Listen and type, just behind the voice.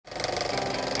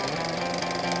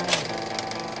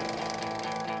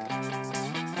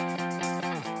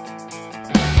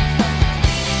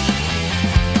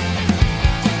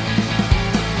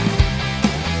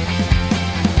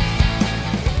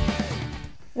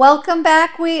Welcome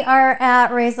back. We are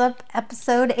at Raise Up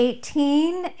episode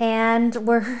 18, and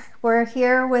we're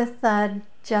here with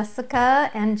Jessica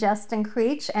and Justin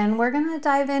Creech, and we're going to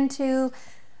dive into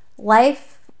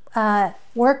life,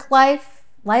 work life,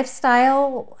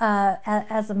 lifestyle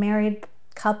as a married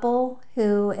couple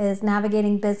who is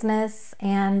navigating business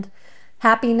and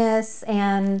happiness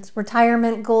and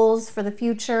retirement goals for the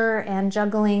future and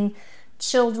juggling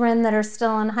children that are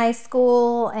still in high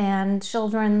school and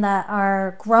children that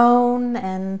are grown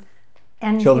and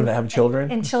children that have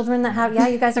children and children that have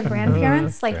you guys are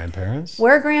grandparents. Like grandparents,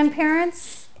 we're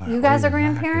grandparents, you guys are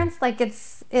grandparents. Like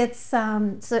it's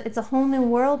a whole new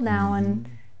world now and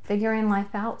figuring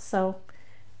life out. So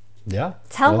yeah,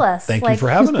 tell us. Thank you for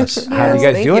having us. How do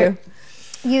you guys do it?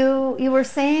 You were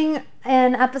saying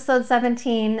in episode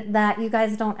 17 that you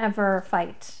guys don't ever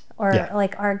fight or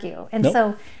like argue, and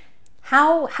so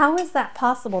how is that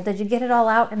possible? Did you get it all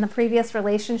out in the previous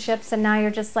relationships and now you're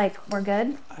just like, we're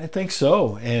good? I think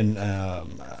so. And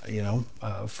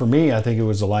for me, I think it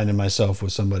was aligning myself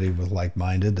with somebody with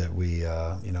like-minded that we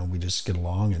just get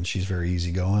along, and she's very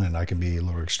easygoing and I can be a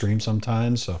little extreme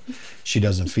sometimes, so she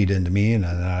doesn't feed into me and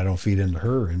I don't feed into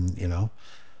her. And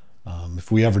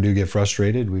if we ever do get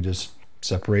frustrated, we just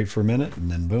separate for a minute and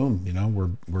then boom,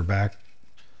 we're back,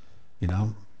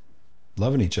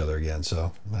 loving each other again.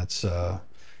 So that's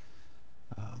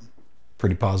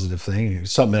pretty positive thing.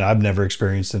 It's something that I've never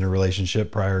experienced in a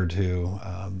relationship prior to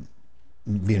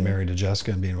being married to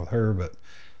Jessica and being with her. But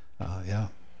it's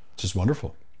just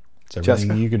wonderful. It's everything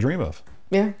Jessica, you could dream of.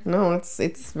 Yeah, no,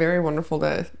 it's very wonderful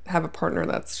to have a partner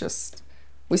that's just,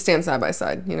 we stand side by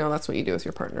side. That's what you do with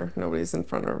your partner. Nobody's in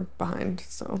front or behind.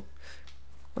 So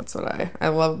that's what I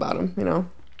love about him.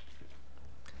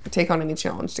 We take on any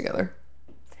challenge together.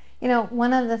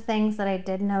 One of the things that I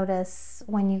did notice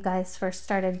when you guys first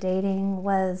started dating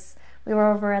was we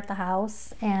were over at the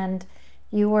house and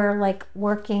you were like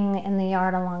working in the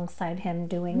yard alongside him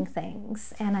doing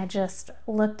things. And I just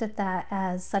looked at that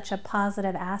as such a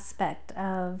positive aspect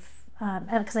of,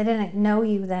 because I didn't know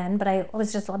you then, but I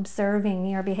was just observing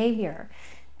your behavior.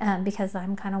 Because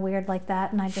I'm kind of weird like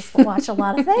that and I just watch a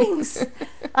lot of things.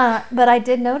 But I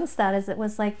did notice that as it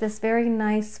was like this very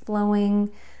nice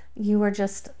flowing, you were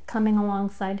just coming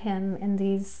alongside him in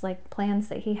these like plans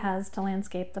that he has to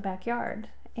landscape the backyard.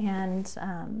 And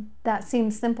that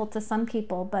seems simple to some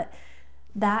people, but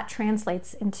that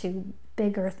translates into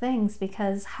bigger things,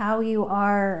 because how you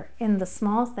are in the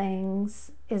small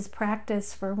things is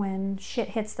practice for when shit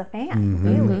hits the fan,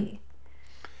 really.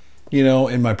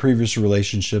 In my previous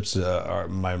relationships,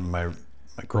 my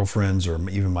girlfriends or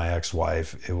even my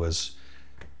ex-wife,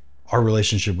 our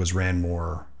relationship was ran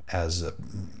more as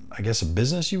a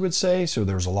business, you would say. So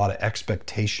there was a lot of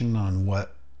expectation on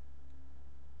what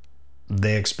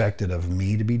they expected of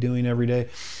me to be doing every day.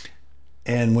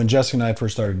 And when Jessica and I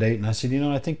first started dating, I said,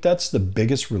 I think that's the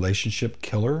biggest relationship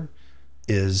killer,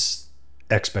 is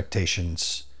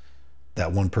expectations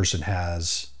that one person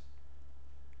has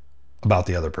about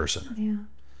the other person. Yeah.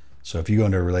 So if you go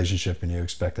into a relationship and you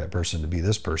expect that person to be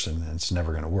this person, it's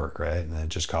never going to work, right? And it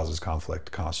just causes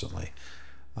conflict constantly.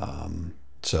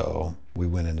 So we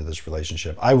went into this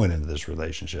relationship. I went into this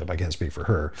relationship, I can't speak for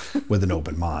her, with an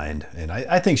open mind. And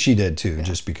I think she did too,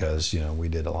 just because, we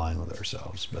did align with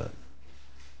ourselves. But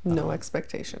no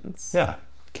expectations. Yeah,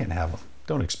 can't have them.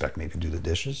 Don't expect me to do the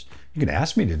dishes. You can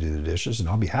ask me to do the dishes and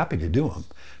I'll be happy to do them.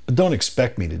 But don't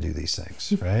expect me to do these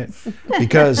things, right?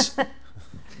 Because,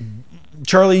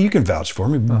 Charlie, you can vouch for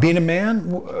me. Being a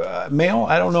male,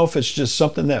 I don't know if it's just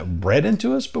something that bred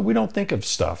into us, but we don't think of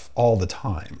stuff all the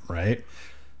time, right?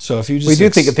 So if you just... We do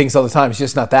think of things all the time, it's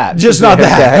just not that. Just not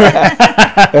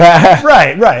that.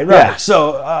 Right. Yeah.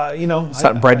 So, it's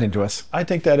not bred into us. I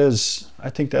think that is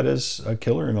a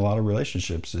killer in a lot of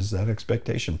relationships, is that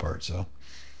expectation part. So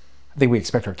I think we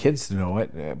expect our kids to know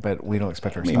it, but we don't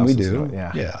expect our spouses we do. to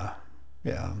know it.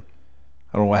 Yeah.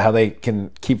 I don't know how they can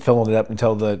keep filling it up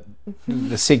until the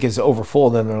sink is overfull,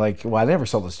 and then they're like, "Well, I never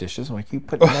saw those dishes." I'm like, "You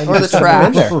put or the trash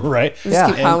in there, right?"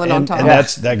 Just keep piling on top. And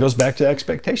that goes back to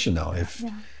expectation, though. If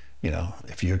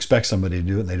if you expect somebody to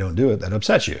do it and they don't do it, that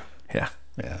upsets you. Yeah,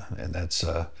 and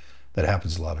that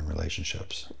happens a lot in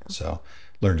relationships. So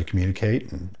learn to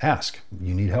communicate and ask.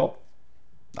 You need help?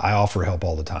 I offer help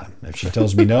all the time. If she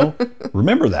tells me no,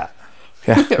 remember that.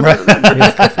 Yeah, right.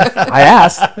 I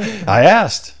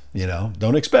asked.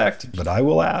 Don't expect, but I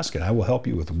will ask and I will help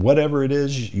you with whatever it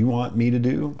is you want me to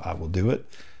do. I will do it.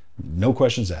 No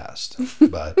questions asked,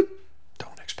 but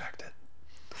don't expect it.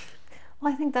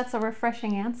 Well, I think that's a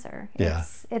refreshing answer. Yeah.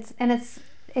 It's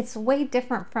it's way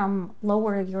different from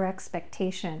lower your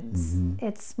expectations.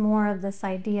 It's more of this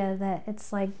idea that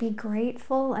it's like, be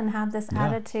grateful and have this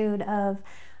attitude of,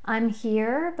 I'm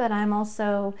here, but I'm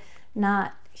also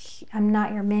not, I'm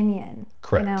not your minion.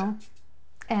 Correct. You know?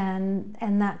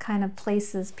 And that kind of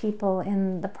places people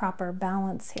in the proper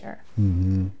balance here.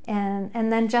 And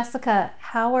then Jessica,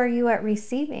 how are you at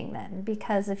receiving then?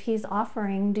 Because if he's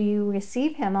offering, do you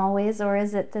receive him always, or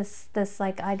is it this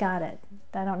like, I got it,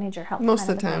 I don't need your help? Most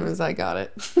kind of the time thing? is I got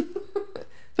it.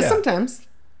 But sometimes.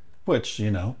 Which,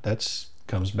 you know,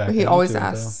 comes back. He down always to it,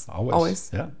 asks. Always.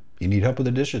 Yeah. You need help with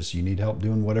the dishes. You need help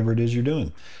doing whatever it is you're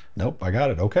doing. Nope, I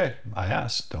got it. Okay. I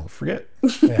asked. Don't forget.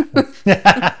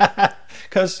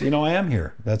 Because, you know, I am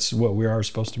here. That's what we are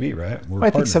supposed to be, right? We're I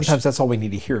think partners. sometimes that's all we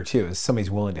need to hear too, is somebody's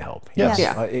willing to help. Yes.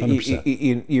 Yeah.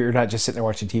 100%. You're not just sitting there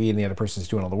watching TV and the other person's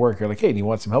doing all the work. You're like, hey, do you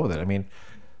want some help with it? I mean,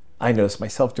 I noticed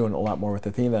myself doing a lot more with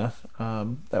Athena,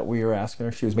 that we were asking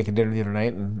her. She was making dinner the other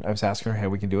night, and I was asking her how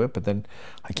we can do it. But then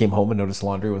I came home and noticed the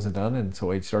laundry wasn't done, and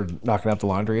so I started knocking out the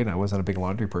laundry. And I wasn't a big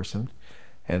laundry person,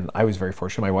 and I was very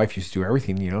fortunate. My wife used to do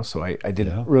everything, you know, so I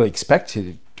didn't really expect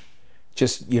to.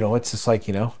 Just, you know, it's just like,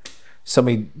 you know,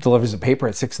 somebody delivers a paper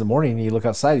at 6 a.m. and you look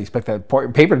outside, you expect that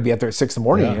paper to be out there at 6 a.m.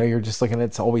 You know, you're just looking,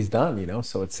 it's always done, you know.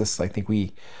 So it's just, I think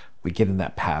we get in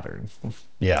that pattern.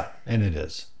 Yeah, and it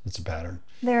is. It's a pattern.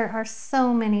 There are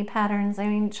so many patterns. I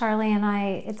mean, Charlie and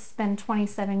I, it's been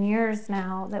 27 years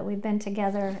now that we've been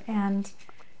together, and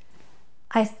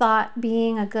I thought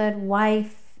being a good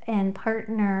wife and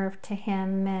partner to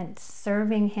him meant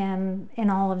serving him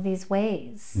in all of these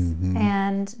ways.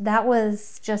 And that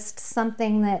was just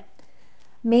something that,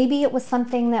 maybe it was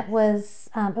something that was,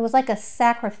 it was like a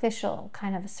sacrificial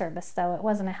kind of a service, though. It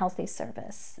wasn't a healthy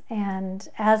service. And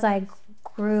as I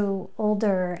grew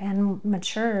older and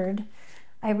matured,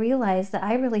 I realized that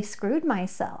I really screwed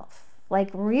myself, like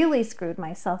really screwed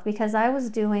myself, because I was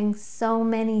doing so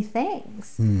many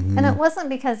things. And it wasn't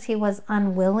because he was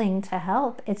unwilling to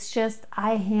help. It's just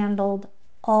I handled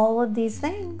all of these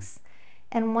things.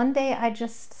 And one day I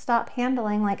just stopped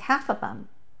handling like half of them.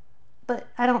 But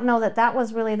I don't know that that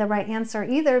was really the right answer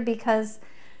either, because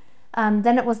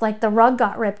then it was like the rug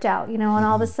got ripped out, you know, and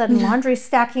all of a sudden laundry's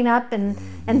stacking up, and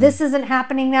this isn't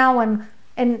happening now, and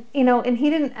you know, and he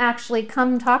didn't actually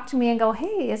come talk to me and go,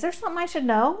 hey, is there something I should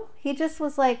know? He just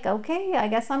was like, okay, I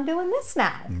guess I'm doing this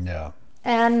now. Yeah.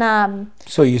 And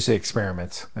So you say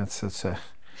experiments. That's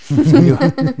I'm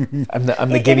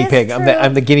the guinea pig.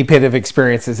 I'm the guinea pig of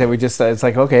experiences that we just. It's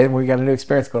like, okay, we got a new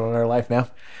experience going on in our life now.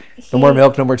 No more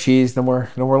milk, no more cheese, no more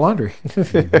laundry.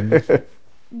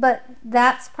 But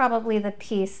that's probably the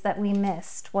piece that we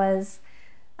missed was,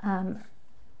 I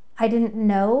didn't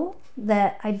know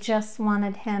that I just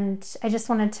wanted I just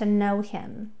wanted to know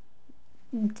him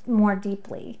more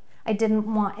deeply.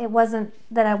 It wasn't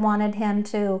that I wanted him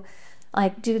to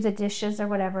like do the dishes or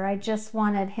whatever. I just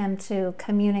wanted him to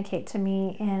communicate to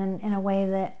me in a way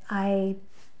that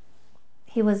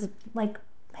he was like,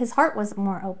 his heart was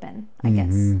more open, I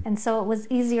guess. And so it was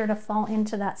easier to fall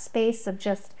into that space of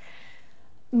just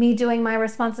me doing my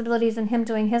responsibilities and him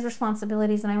doing his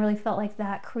responsibilities. And I really felt like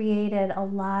that created a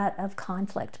lot of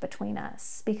conflict between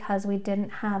us because we didn't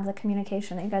have the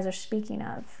communication that you guys are speaking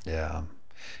of. Yeah.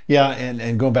 Yeah,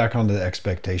 and going back on the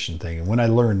expectation thing, and when I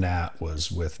learned that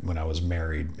was when I was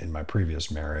married in my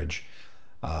previous marriage.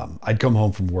 I'd come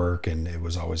home from work and it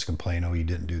was always complain, oh, you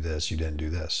didn't do this, you didn't do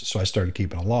this. So I started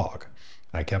keeping a log.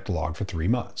 I kept a log for 3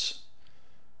 months,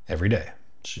 every day.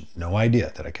 No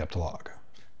idea that I kept a log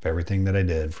of everything that I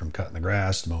did, from cutting the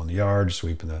grass to mowing the yard,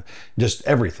 sweeping just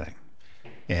everything.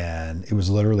 And it was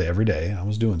literally every day I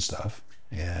was doing stuff.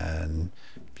 And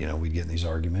you know, we'd get in these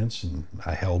arguments, and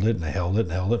I held it and I held it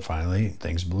and held it. Finally,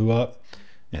 things blew up,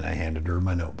 and I handed her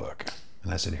my notebook.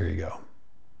 And I said, here you go.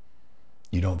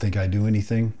 You don't think I do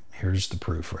anything? Here's the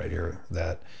proof right here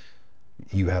that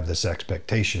you have this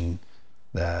expectation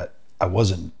that I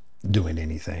wasn't doing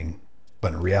anything,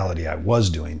 but in reality, I was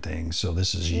doing things. So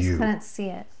this is you. She couldn't see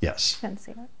it. Yes. Couldn't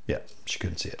see it. Yeah, she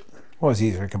couldn't see it. Well, it was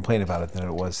easier to complain about it than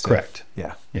it was to, Correct.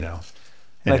 Yeah. You know,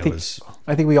 And and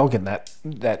I think we all get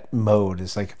in that mode.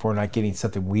 It's like, if we're not getting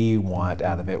something we want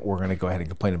out of it, we're going to go ahead and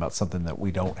complain about something that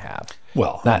we don't have.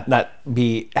 well, Not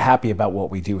be happy about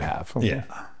what we do have. yeah,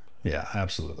 yeah,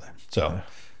 absolutely. So,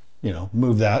 you know,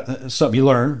 move that, something you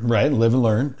learn, right? Live and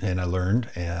learn. And I learned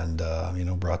and, you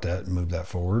know, brought that and moved that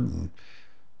forward. And,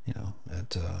 you know,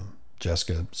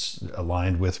 Jessica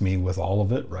aligned with me with all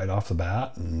of it right off the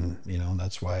bat. And, you know,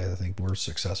 that's why I think we're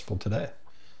successful today.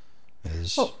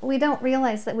 Well, we don't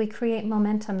realize that we create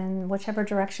momentum in whichever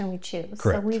direction we choose.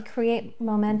 Correct. So we create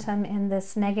momentum in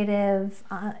this negative,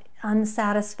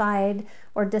 unsatisfied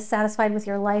or dissatisfied with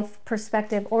your life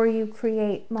perspective, or you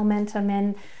create momentum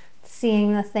in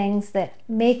seeing the things that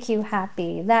make you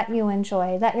happy, that you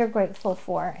enjoy, that you're grateful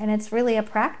for. And it's really a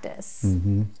practice.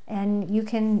 And you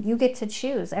get to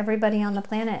choose. Everybody on the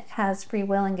planet has free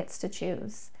will and gets to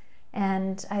choose.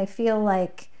 And I feel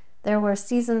like there were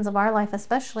seasons of our life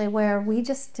especially where we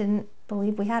just didn't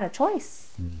believe we had a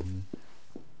choice.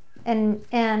 And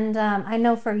I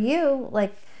know for you,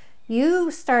 like,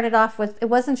 you started off with, it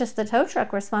wasn't just the tow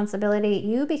truck responsibility.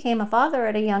 You became a father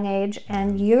at a young age,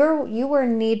 and you were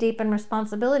knee deep in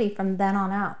responsibility from then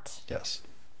on out. Yes.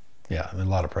 Yeah, I mean, a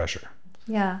lot of pressure.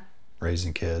 Yeah.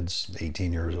 Raising kids,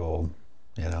 18 years old,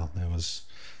 you know, it was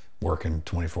working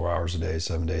 24 hours a day,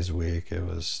 7 days a week. It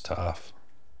was tough.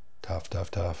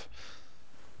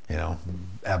 You know,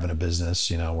 having a business,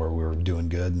 you know, where we were doing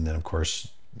good, and then of course,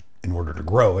 in order to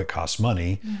grow, it costs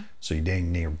money. So you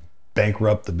dang near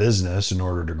bankrupt the business in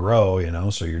order to grow, you know,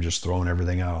 so you're just throwing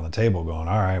everything out on the table going,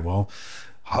 all right, well,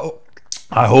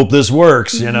 I hope this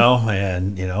works, you know,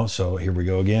 and, you know, so here we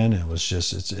go again. It was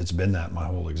just, it's been that my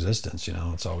whole existence, you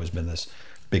know, it's always been this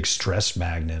big stress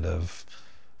magnet of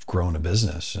growing a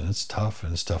business, and it's tough,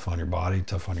 and it's tough on your body,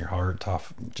 tough on your heart,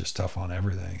 just tough on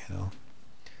everything, you know,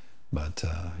 but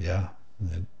yeah,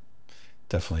 it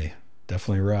definitely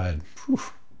a ride. Whew,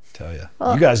 tell you.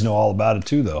 Well, you guys know all about it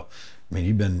too, though. I mean,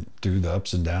 you've been through the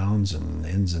ups and downs and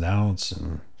ins and outs,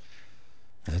 and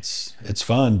it's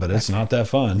fun, but it's not that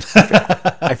fun.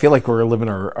 I feel like we're living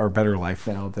our better life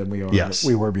now than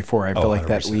we were before. I feel like 100%.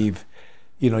 that we've,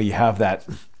 you know, you have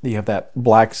that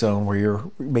black zone where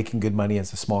you're making good money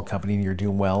as a small company and you're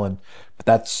doing well, but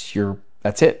that's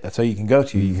it. That's all you can go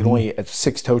to. You can only, at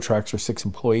 6 tow trucks or 6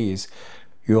 employees,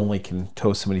 you only can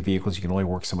tow so many vehicles. You can only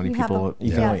work so many people.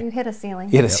 You hit a ceiling.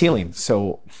 You hit a ceiling.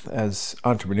 So as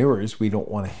entrepreneurs, we don't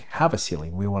want to have a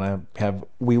ceiling. We want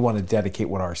to dedicate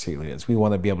what our ceiling is. We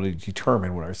want to be able to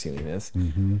determine what our ceiling is.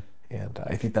 And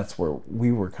I think that's where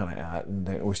we were kind of at. And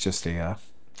it was just a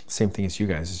same thing as you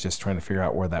guys, is just trying to figure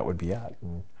out where that would be at.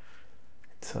 And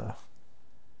it's been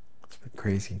a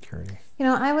crazy journey. You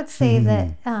know, I would say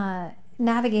that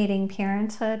navigating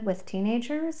parenthood with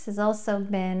teenagers has also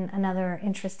been another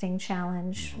interesting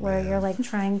challenge, where you're like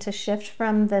trying to shift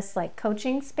from this like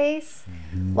coaching space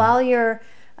while you're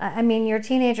your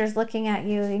teenagers looking at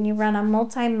you, and you run a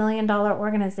multi-million-dollar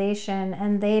organization,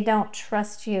 and they don't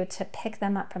trust you to pick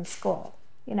them up from school,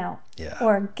 you know,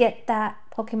 or get that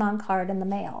Pokemon card in the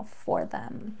mail for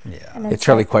them.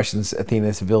 Charlie questions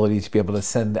Athena's ability to be able to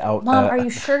send out. Mom, are you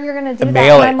sure you're going to do that?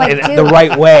 Mail it like, the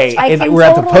right way. And we're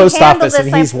at the post office,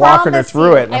 and he's walking her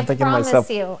through it. And I'm thinking to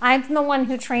myself, I'm the one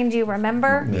who trained you.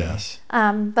 Remember? Yes.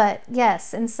 But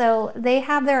yes, and so they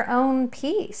have their own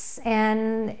piece,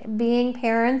 and being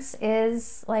parents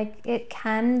is like, it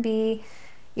can be.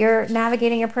 You're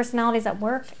navigating your personalities at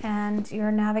work, and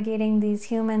you're navigating these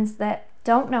humans that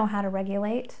don't know how to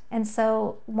regulate. And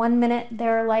so one minute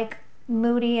they're like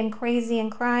moody and crazy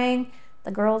and crying, the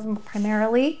girls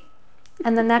primarily,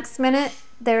 and the next minute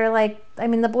they're like, I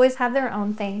mean, the boys have their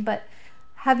own thing. But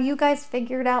have you guys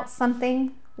figured out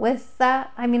something with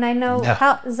that? I mean, I know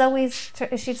how Zoe's,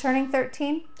 is she turning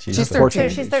 13? She's 13.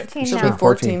 She's 13 She'll now. be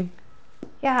 14.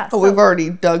 Yeah. Oh, we've already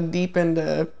dug deep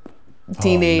into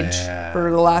teenage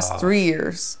for the last 3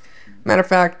 years. Matter of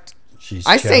fact,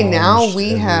 I say now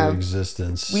we have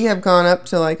gone up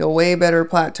to like a way better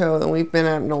plateau than we've been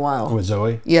at in a while. With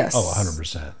Zoe? Yes. Oh,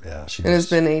 100%. Yeah. It has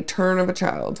been a turn of a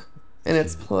child, and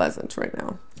it's pleasant right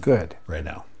now. Good. Right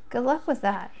now. Good luck with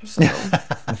that. So,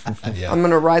 I'm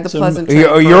going to ride the pleasant train.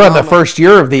 You're on the first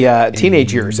year of the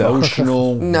teenage years, though.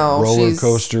 Emotional roller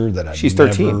coaster that she's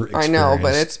 13. Never experienced. I know,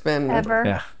 but it's been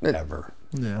ever. Ever.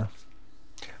 Yeah.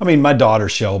 I mean, my daughter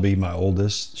Shelby, my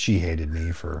oldest, she hated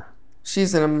me for.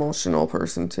 She's an emotional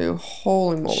person too.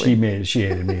 Holy moly! She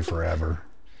hated me forever.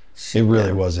 It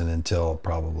really wasn't until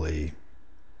probably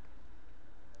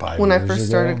 5 years ago. When I first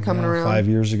started coming around. 5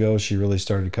 years ago, she really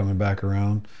started coming back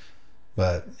around.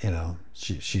 But you know,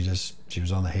 she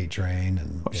was on the hate train,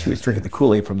 and she was drinking the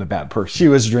Kool-Aid from the bad person. She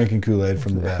was drinking Kool-Aid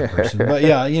from the bad person. But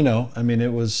yeah, you know, I mean,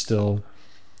 it was still.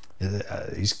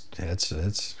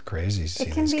 It's crazy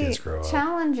seeing these kids grow up. It can be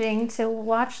challenging to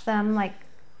watch them like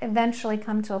eventually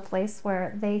come to a place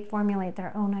where they formulate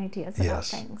their own ideas about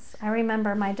things. I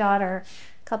remember my daughter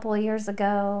a couple of years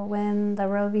ago when the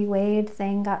Roe v. Wade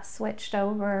thing got switched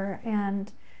over,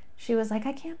 and she was like,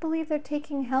 I can't believe they're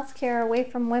taking health care away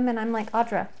from women. I'm like,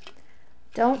 Audra,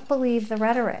 don't believe the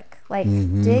rhetoric. Like,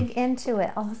 dig into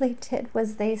it. All they did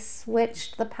was they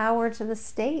switched the power to the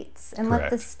states and let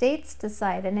the states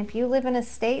decide. And if you live in a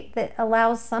state that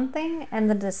allows something and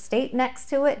the state next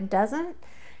to it doesn't,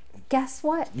 guess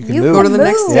what? You can move. Go to the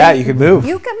next city. Yeah, you can move.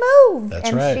 You can move. That's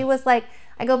and right. she was like,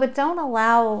 I go, but don't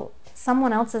allow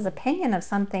someone else's opinion of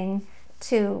something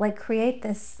to like create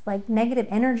this like negative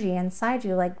energy inside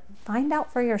you. Like, find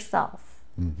out for yourself.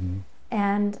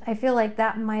 And I feel like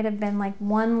that might have been like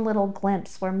one little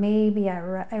glimpse where maybe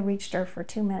I reached her for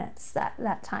 2 minutes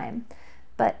that time.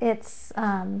 But it's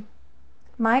I've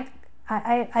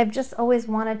just always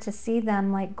wanted to see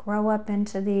them like grow up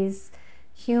into these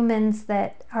humans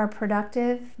that are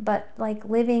productive, but like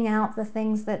living out the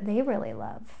things that they really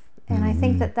love. And I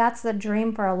think that that's the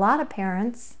dream for a lot of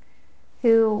parents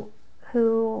who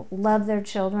love their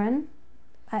children.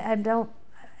 I don't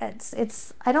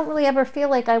really ever feel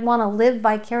like I want to live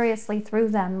vicariously through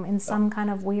them in some kind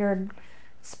of weird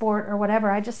sport or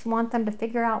whatever. I just want them to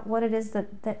figure out what it is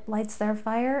that lights their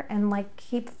fire and like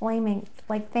keep flaming,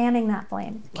 like fanning that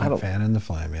flame. Keep fanning the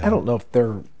flame. Yeah. I don't know if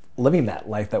they're living that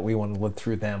life that we want to live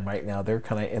through them right now. They're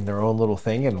kind of in their own little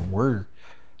thing, and we're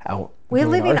out. We're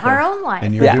living our thing. own life.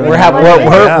 And you're Yeah, doing we're it. having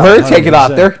Yeah, we're taking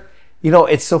off. 100%. There, you know,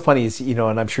 it's so funny. Is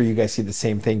and I'm sure you guys see the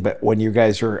same thing. But when you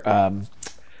guys are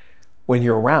when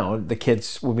you're around, the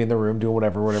kids will be in the room doing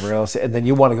whatever else, and then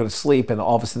you want to go to sleep, and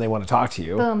all of a sudden they want to talk to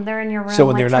you. Boom, they're in your room. So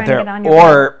when like, they're not trying to there, get on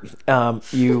your bed. or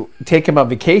you take them on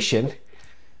vacation,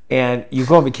 and you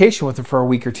go on vacation with them for a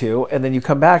week or two, and then you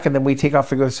come back, and then we take off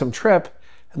to go to some trip,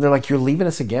 and they're like, "You're leaving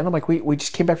us again?" I'm like, "We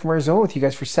just came back from Arizona with you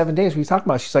guys for 7 days. What are you talking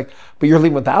about?" She's like, "But you're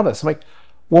leaving without us." I'm like,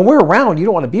 "When we're around, you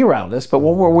don't want to be around us, but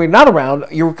when we're not around,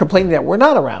 you're complaining that we're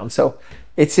not around." So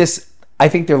it's just, I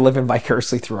think they're living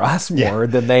vicariously through us more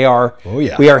than they are. Oh,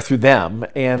 yeah. We are through them.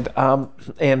 And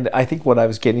I think what I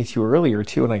was getting to earlier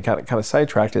too, and I got kind of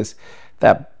sidetracked, is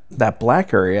that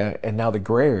black area and now the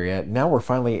gray area. Now we're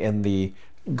finally in the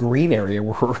green area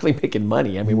where we're really making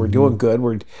money. I mean, we're doing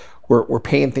good. We're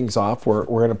paying things off.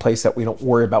 We're in a place that we don't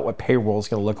worry about what payroll is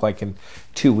going to look like in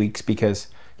 2 weeks because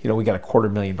we got a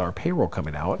 $250,000 payroll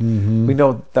coming out. We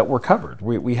know that we're covered.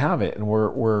 We have it, and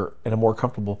we're in a more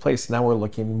comfortable place. Now we're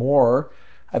looking more,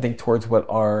 I think, towards what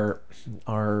our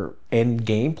end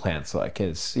game plans like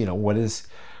is.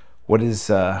 What's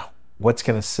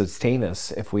going to sustain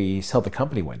us if we sell the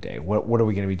company one day? What are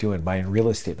we going to be doing? Buying real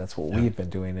estate. That's what we've been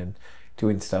doing and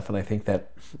doing stuff. And I think that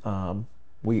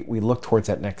we look towards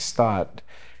that next thought.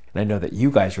 And I know that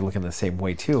you guys are looking the same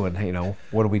way too. And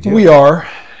what do we do? We are,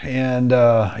 and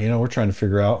we're trying to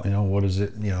figure out, what is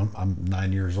it? I'm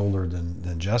 9 years older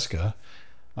than Jessica,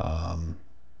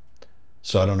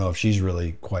 so I don't know if she's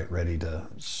really quite ready to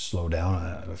slow down.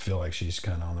 I feel like she's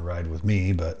kind of on the ride with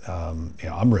me, but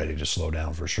I'm ready to slow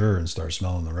down for sure and start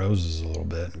smelling the roses a little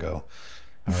bit and go,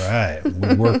 all right,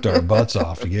 we worked our butts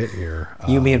off to get here.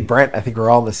 You, me, and Brent, I think we're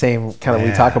all in the same kind of.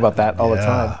 We talk about that all the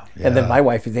time. And then yeah. my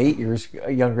wife is 8 years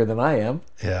younger than I am.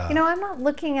 Yeah. I'm not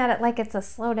looking at it like it's a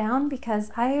slowdown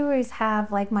because I always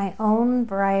have like my own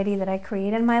variety that I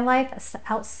create in my life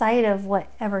outside of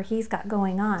whatever he's got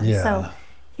going on. Yeah. So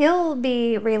he'll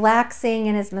be relaxing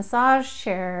in his massage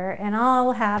chair and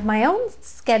I'll have my own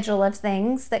schedule of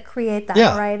things that create that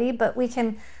variety, but we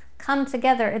can come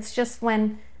together. It's just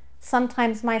when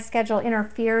sometimes my schedule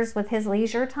interferes with his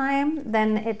leisure time,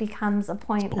 then it becomes a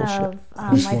point of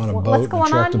like, what's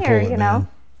going on here, Man.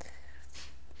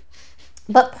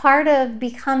 But part of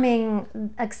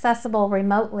becoming accessible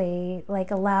remotely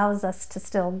like allows us to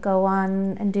still go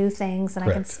on and do things, and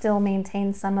I can still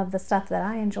maintain some of the stuff that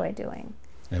I enjoy doing.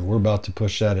 And we're about to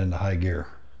push that into high gear.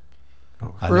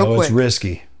 I Real know quick. it's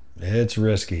risky. It's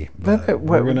risky, but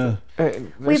we're gonna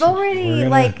We've already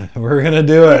we're gonna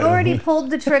do it. we've already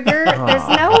pulled the trigger.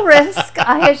 There's no risk,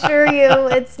 I assure you.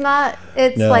 It's not.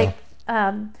 It's No. like.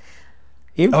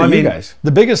 Even for you guys.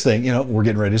 The biggest thing, we're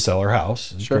getting ready to sell our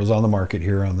house. It Sure. goes on the market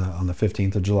here on the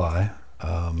 15th of July.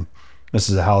 This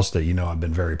is a house that I've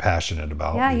been very passionate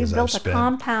about. Yeah, you because I've built a spent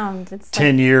compound. It's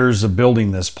 10 years of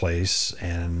building this place,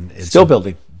 and it's Still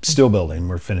building. Still building.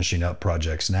 We're finishing up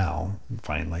projects now,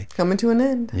 finally. Coming to an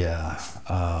end. Yeah.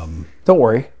 Don't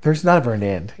worry. There's never an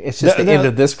end. It's just the end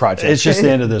of this project. It's just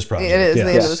the end of this project. It is yeah.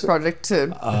 the end of this project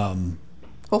too.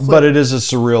 Hopefully. But it is a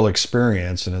surreal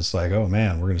experience, and it's like, oh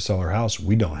man, we're going to sell our house.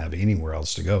 We don't have anywhere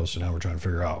else to go, so now we're trying to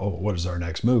figure out, what is our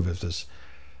next move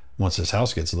once this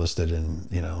house gets listed, and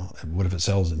what if it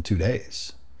sells in 2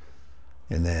 days?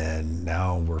 And then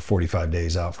now we're 45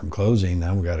 days out from closing.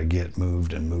 Now we got to get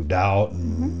moved and moved out,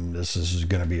 and this is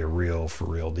going to be a for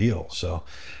real deal. So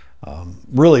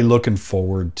really looking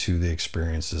forward to the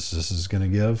experiences this is going to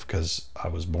give, because I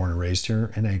was born and raised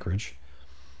here in Anchorage.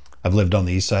 I've lived on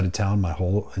the east side of town my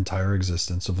whole entire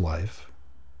existence of life.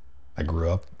 I grew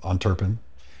up on Turpin.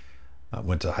 I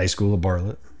went to high school at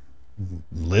Bartlett.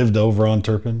 Lived over on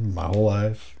Turpin my whole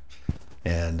life.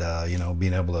 And you know,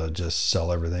 being able to just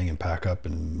sell everything and pack up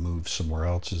and move somewhere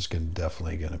else is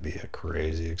definitely going to be a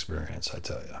crazy experience, I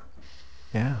tell you.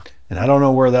 Yeah. And I don't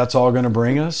know where that's all going to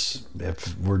bring us.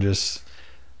 If we're just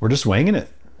winging it,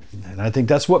 and I think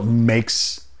that's what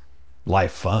makes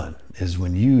life fun, is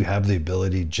when you have the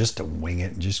ability just to wing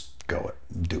it and just go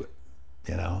it, do it,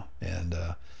 you know. And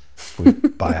if we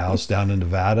buy a house down in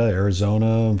Nevada,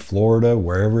 Arizona, Florida,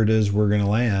 wherever it is we're going to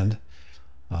land.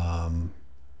 I'm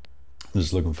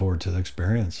just looking forward to the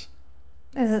experience.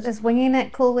 Is winging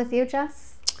it cool with you,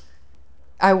 Jess?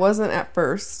 I wasn't at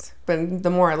first, but the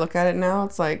more I look at it now,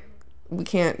 it's like we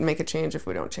can't make a change if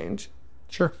we don't change.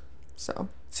 Sure. So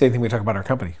Same thing we talk about our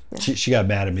company. She got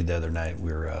mad at me the other night.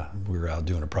 We were out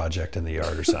doing a project in the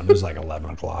yard or something. It was like 11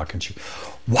 o'clock, and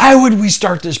why would we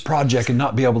start this project and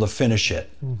not be able to finish it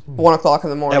 1 o'clock in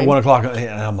the morning. at 1 o'clock? And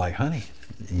I'm like, honey,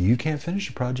 you can't finish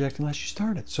a project unless you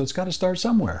start it. So it's got to start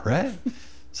somewhere, right?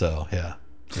 So yeah,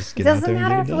 just get out Doesn't there and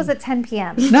matter get if it it was done. at 10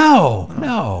 p.m.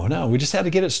 No. We just had to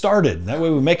get it started. That way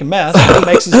we make a mess. And it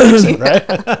makes us fix it, right?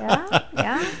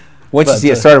 Yeah. Once you But, see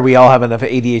it started, we all have enough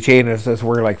ADHD, and it's just,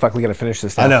 we're like, fuck, we got to finish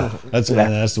this now. I know. That's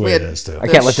the way We it had is too. I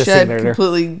can't let this shed thing there.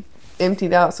 completely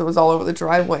emptied out, so it was all over the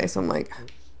driveway. So I'm like,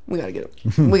 we gotta get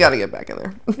it. We gotta get back in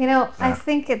there. You know, I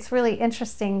think it's really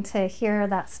interesting to hear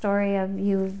that story of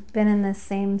you've been in this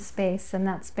same space, and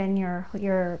that's been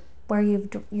your where you've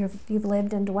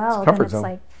lived and dwelled, comfort and it's zone.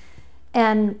 like,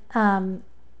 and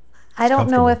I don't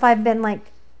know comfortable. if I've been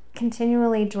like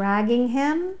continually dragging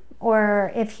him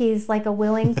or if he's like a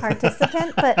willing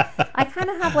participant, but I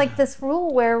kind of have like this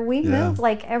rule where we move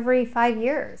like every 5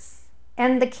 years.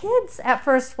 And the kids at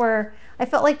first I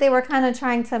felt like they were kind of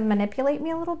trying to manipulate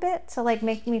me a little bit to like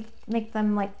make me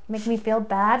feel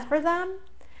bad for them.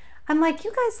 I'm like,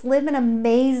 you guys live in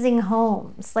amazing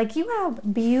homes. Like, you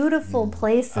have beautiful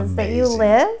places that you amazing.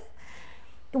 live.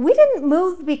 We didn't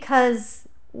move because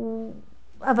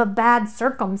of a bad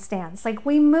circumstance. Like,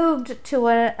 we moved to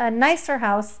a nicer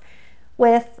house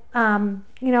with,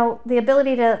 the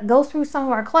ability to go through some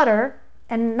of our clutter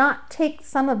and not take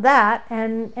some of that.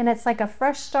 And it's like a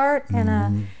fresh start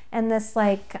and this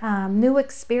like new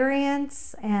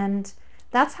experience. And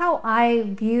that's how I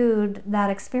viewed that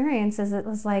experience. Is it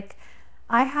was like,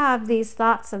 I have these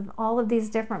thoughts of all of these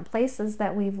different places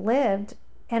that we've lived,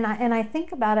 and I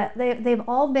think about it. They've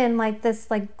all been like this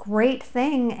like great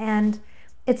thing, and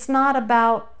it's not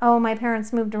about, oh, my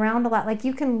parents moved around a lot. Like,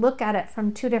 you can look at it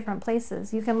from two different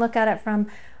places. You can look at it from,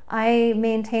 I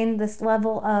maintained this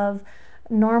level of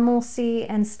normalcy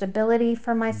and stability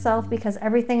for myself because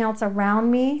everything else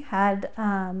around me had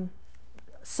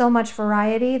so much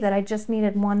variety that I just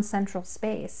needed one central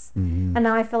space. And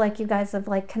now I feel like you guys have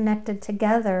like connected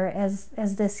together as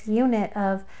this unit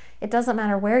of, it doesn't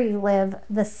matter where you live,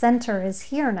 the center is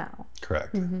here now.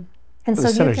 Correct. And The so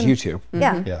center's you two.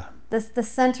 Yeah. Yeah. The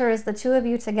center is the two of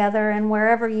you together, and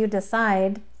wherever you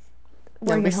decide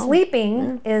where You'll you're be home.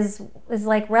 sleeping is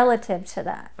like relative to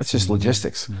that. It's just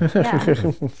logistics.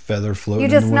 Yeah. Feather floating. You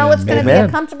in just the know wind, it's going to be maybe.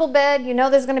 a comfortable bed. You know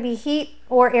there's going to be heat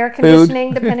or air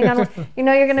conditioning, depending on what, you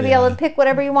know, you're going to be able to pick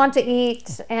whatever you want to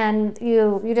eat, and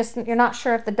you're not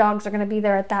sure if the dogs are going to be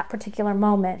there at that particular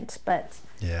moment, but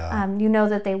you know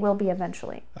that they will be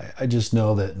eventually. I just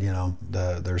know that,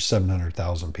 there's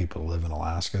 700,000 people live in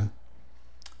Alaska,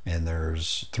 and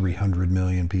there's 300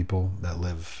 million people that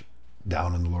live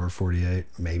down in the lower 48,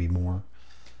 maybe more.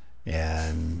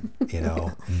 And,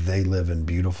 they live in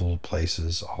beautiful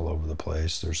places all over the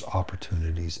place. There's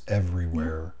opportunities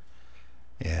everywhere.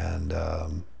 And,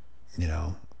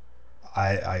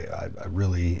 I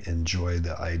really enjoy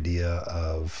the idea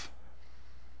of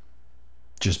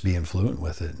just being fluent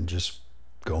with it and just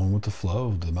going with the flow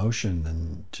of the motion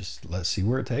and just let's see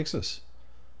where it takes us.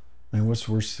 I mean, what's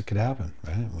the worst that could happen,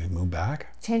 right? We move back.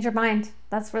 Change your mind.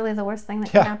 That's really the worst thing that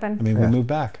can happen. I mean, we move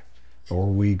back, or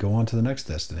we go on to the next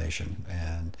destination.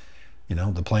 And,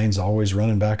 the plane's always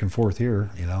running back and forth here.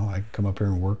 I can come up here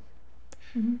and work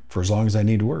for as long as I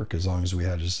need to work, as long as we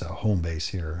have just a home base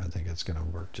here. I think it's going to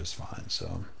work just fine.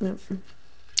 So,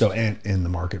 and in the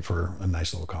market for a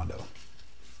nice little condo.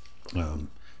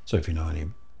 So if you know any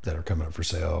that are coming up for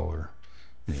sale or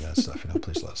any of that stuff,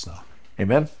 please let us know.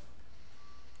 Amen.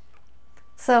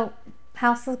 So,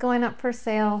 house is going up for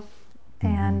sale,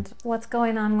 and what's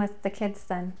going on with the kids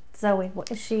then? Zoe,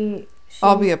 what is she?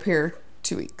 I'll be up here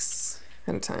 2 weeks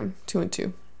at a time, 2 and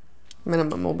 2.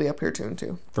 Minimum, we'll be up here 2 and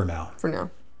 2 For now.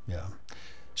 Yeah.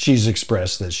 She's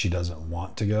expressed that she doesn't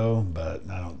want to go, but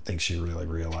I don't think she really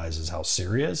realizes how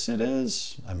serious it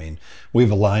is. I mean, we've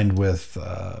aligned with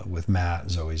Matt,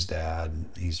 Zoe's dad.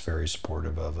 He's very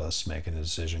supportive of us making a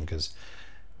decision because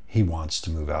he wants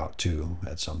to move out too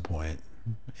at some point.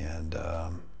 And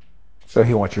So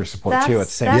he wants your support too at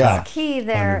the same time. That's key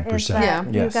there is 100%. that Yeah.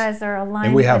 you Yes. guys are aligned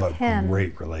and we have with a him.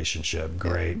 great relationship,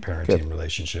 great parenting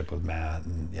relationship with Matt,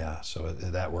 and so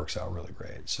that works out really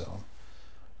great. So,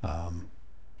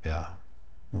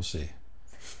 we'll see.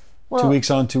 Well, 2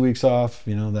 weeks on, 2 weeks off.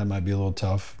 That might be a little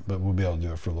tough, but we'll be able to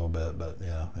do it for a little bit. But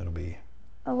yeah, it'll be.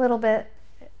 a little bit.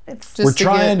 It's Just We're to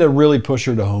trying get- to really push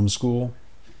her to homeschool,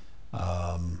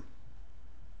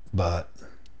 but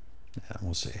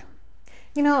we'll see.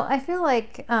 I feel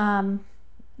like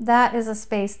that is a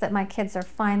space that my kids are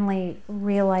finally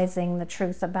realizing the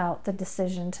truth about the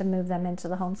decision to move them into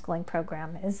the homeschooling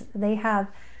program. Is they have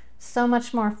so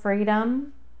much more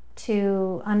freedom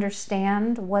to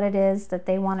understand what it is that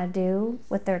they want to do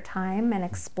with their time and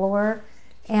explore,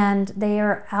 and they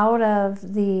are out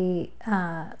of the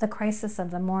crisis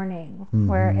of the morning,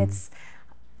 where it's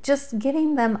just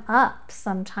getting them up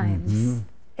sometimes.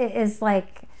 It is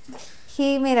like,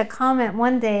 he made a comment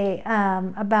one day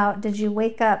about, did you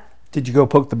wake up? Did you go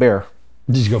poke the bear?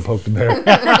 Just go poke the bear.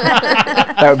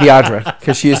 That would be Audra,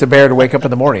 because she used a bear to wake up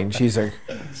in the morning. She's like,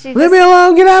 She leave me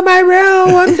alone, get out of my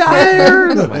room, I'm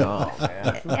tired. I'm like,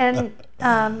 oh,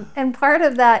 man. and part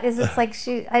of that is, it's like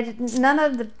none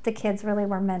of the kids really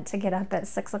were meant to get up at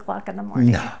 6 o'clock in the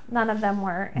morning. No. None of them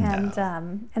were,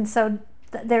 and so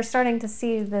they're starting to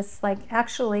see this, like,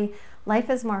 actually life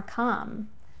is more calm,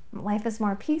 life is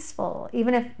more peaceful.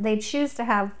 Even if they choose to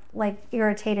have like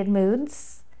irritated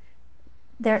moods,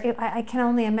 I can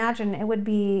only imagine it would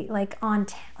be like on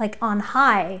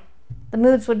high. The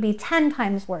moods would be 10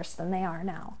 times worse than they are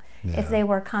now if they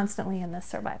were constantly in this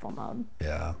survival mode.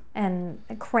 Yeah. And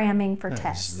cramming for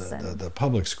tests. The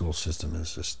public school system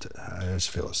is just, I just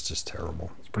feel it's just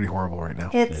terrible. It's pretty horrible right now.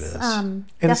 It's is. And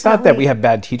it's not that we have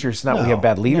bad teachers, it's not we have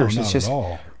bad leaders. No, It's not just at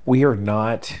all. we are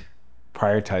not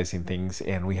prioritizing things,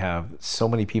 and we have so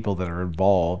many people that are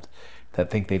involved that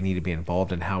think they need to be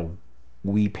involved in how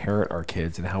we parent our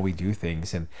kids and how we do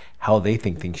things and how they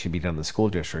think things should be done in the school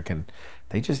district, and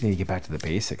they just need to get back to the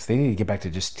basics. They need to get back to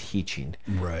just teaching,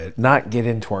 Right. not get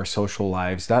into our social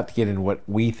lives, not to get in what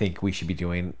we think we should be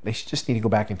doing. They should just need to go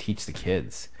back and teach the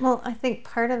kids. Well, I think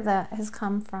part of that has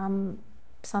come from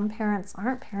some parents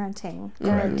aren't parenting.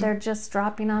 They're just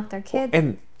dropping off their kids.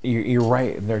 And you're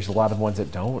right, and there's a lot of ones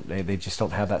that don't. They just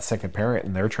don't have that second parent,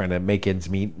 and they're trying to make ends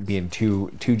meet, being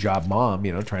two job mom,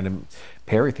 trying to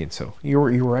pay everything. So you're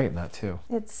right in that too.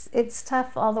 It's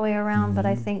tough all the way around, but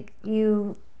I think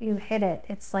you hit it.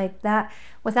 It's like that.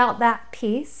 Without that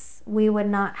piece, we would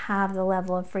not have the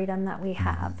level of freedom that we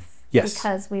have. Yes.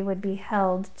 Because we would be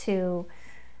held to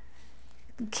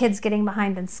kids getting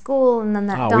behind in school, and then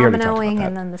that we already talked about dominoing, that.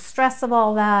 and then the stress of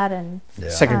all that, and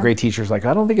Second grade teachers like,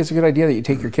 I don't think it's a good idea that you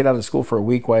take your kid out of school for a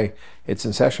week while it's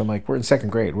in session. I'm like, we're in second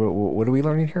grade. What are we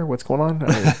learning here? What's going on?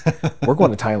 I mean, we're going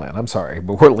to Thailand. I'm sorry,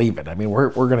 but we're leaving. I mean, we're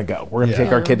going to go. We're going to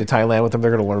take our kid to Thailand with them.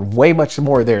 They're going to learn way much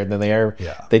more there than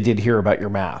they did here about your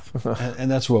math. And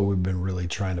that's what we've been really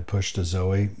trying to push to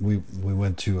Zoe. We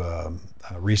went to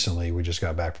recently. We just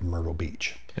got back from Myrtle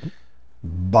Beach.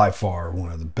 By far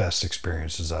one of the best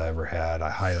experiences I ever had.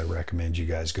 I highly recommend you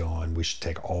guys going. We should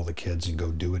take all the kids and go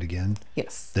do it again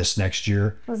Yes. this next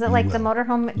year. was it like the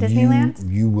motorhome at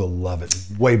Disneyland? You will love it.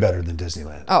 Way better than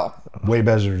Disneyland. Oh, Way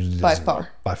better than Disneyland. By far.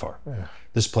 By far. Yeah.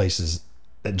 This place is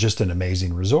just an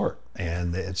amazing resort,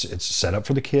 and it's set up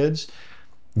for the kids.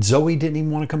 Zoe didn't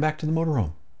even want to come back to the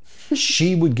motorhome.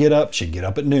 She would get up. She'd get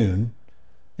up at noon.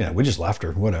 We just left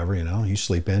her, whatever, you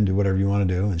sleep in, do whatever you want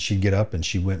to do. And she'd get up and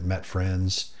she went and met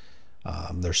friends.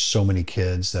 There's so many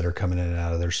kids that are coming in and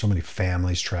out of there. So many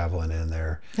families traveling in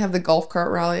there. they have the golf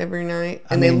cart rally every night,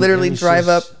 and I they mean, literally it was drive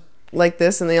just- up like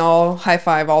this, and they all high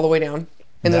five all the way down,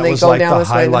 and then That they was go like down the this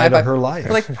way. And highlight high of five her life.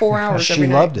 for like 4 hours. She every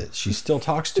night. loved it. She still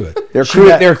talks to it. They're She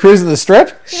met- they're cruising the strip.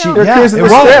 They're Yeah, cruising it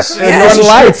the was. strip. Yeah, It was it was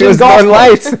lights. It was golf on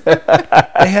lights.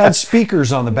 They had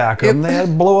speakers on the back of them. They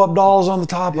had blow up dolls on the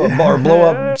top of or blow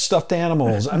up stuffed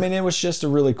animals. I mean, it was just a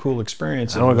really cool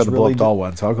experience. I don't want to go to the blow up doll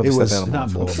one, so I'll go to It the was stuffed not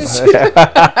animal blow one.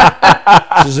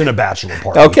 up. This was in a bachelor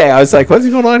party. Okay, I was like, what's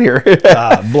going on here?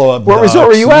 Blow up. What resort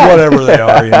were ducks, you at? Whatever they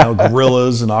are,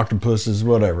 gorillas and octopuses,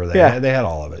 whatever they Yeah. they had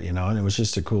all of it, and it was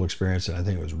just a cool experience, and I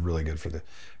think it was really good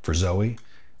for Zoe,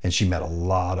 and she met a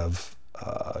lot of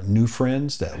new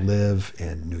friends that live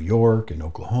in New York and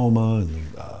Oklahoma and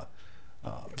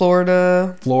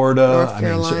Florida. Florida. North and she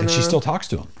Carolina. still talks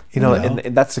to them.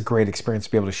 And that's a great experience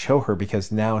to be able to show her,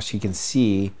 because now she can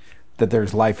see that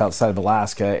there's life outside of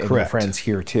Alaska and your Correct. friends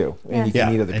here too. And Yeah. you can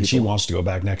meet other people. And she wants to go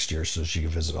back next year so she can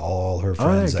visit all her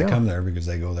friends there you that go. come there because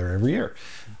they go there every year.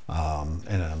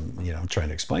 And I'm trying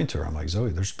to explain to her, I'm like, Zoe,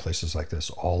 there's places like this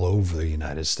all over the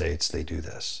United States. They do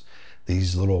this.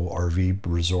 these little RV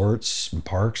resorts and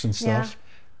parks and stuff, Yeah.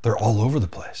 they're all over the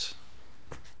place.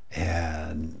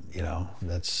 And, you know,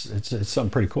 it's something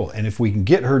pretty cool. And if we can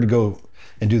get her to go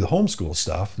and do the homeschool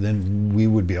stuff, then we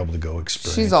would be able to go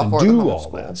experience She's all and for the do all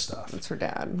homeschool. that stuff. It's her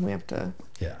dad. We have to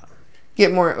Yeah.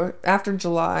 get more after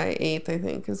July 8th, I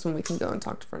think, is when we can go and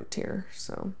talk to Frontier.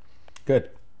 So Good.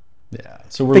 Yeah.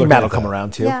 So we're I think looking Matt will at come that.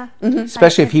 around too. Yeah.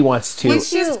 Especially if he wants to.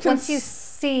 Once you, She's once you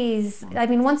sees, I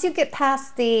mean, once you get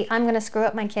past the I'm going to screw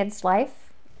up my kid's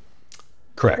life,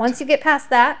 Correct. once you get past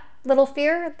that little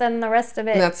fear, then the rest of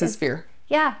it. and that's his is- fear.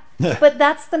 Yeah. But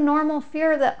that's the normal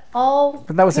fear that all.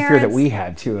 But that was the fear that parents- we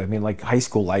had too. I mean, like high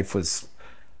school life was,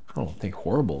 I don't think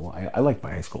horrible. I like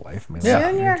my high school life. I mean, Yeah.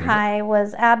 Junior I enjoyed it. high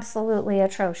was absolutely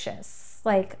atrocious.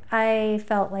 Like I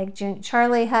felt like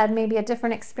Charlie had maybe a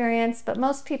different experience, but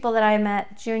most people that I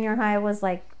met, junior high was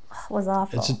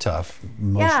awful. It's a tough.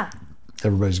 Yeah.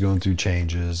 Everybody's going through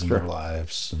changes in their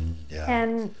lives, and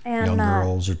And young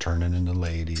girls are turning into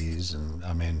ladies, and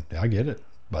I mean, I get it.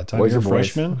 By the time Boys you're are a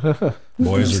boys. freshman,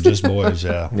 boys are just boys.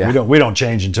 Yeah. Yeah. We don't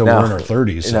change until No. we're in our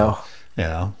 30s. So, No. you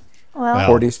know. well, Well,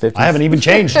 40s, 50s. I haven't even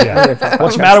changed yet.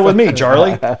 What's the matter with me,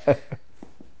 Charlie?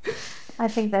 I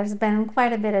think there's been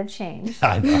quite a bit of change.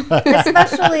 I know.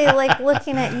 Especially like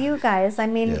looking at you guys. I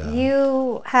mean, Yeah.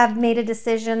 you have made a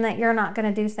decision that you're not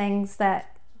going to do things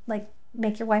that like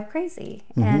make your wife crazy,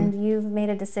 and you've made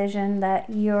a decision that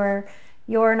you're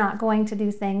not going to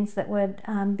do things that would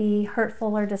be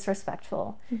hurtful or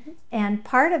disrespectful. And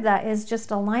part of that is just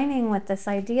aligning with this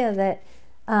idea that,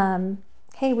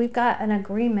 hey, we've got an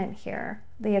agreement here.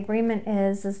 The agreement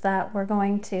is that we're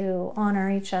going to honor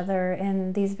each other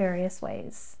in these various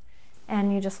ways,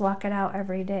 and you just walk it out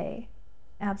every day.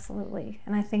 Absolutely.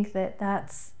 And I think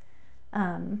that's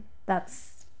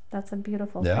a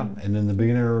beautiful Yeah. thing. And in the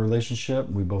beginning of our relationship,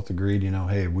 we both agreed, you know,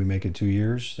 hey, if we make it 2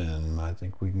 years, then I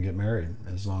think we can get married.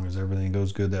 As long as everything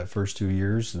goes good that first 2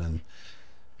 years, then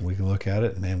we can look at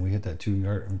it. And man, we hit that 2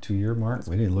 year mark.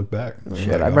 We didn't look back.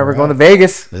 Shit, I remember going to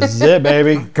Vegas. This is it,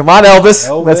 baby. Come on, Elvis.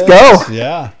 Let's go.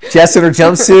 Yeah. Jess in her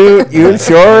jumpsuit, you in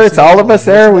shorts, all of us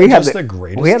there. We had Just the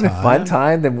greatest we had a time. fun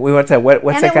time. Then we went to what's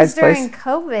And that it was guy's place? during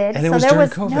COVID, And it so was there during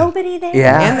was COVID. nobody there.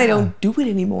 Yeah. And they don't do it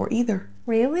anymore either.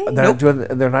 Really?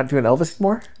 They're not doing Elvis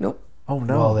anymore. Nope. Oh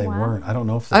no. Well, they Wow. weren't. I don't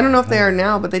know if I don't know if they are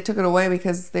now, but they took it away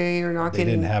because they are not They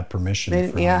getting. didn't have permission they-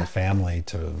 from yeah. the family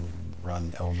to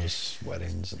run Elvis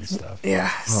weddings and stuff. Yeah,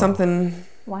 something.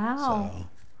 Wow. So,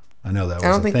 I know that was I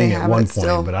don't a think thing they at have one it point,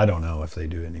 still. but I don't know if they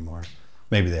do anymore.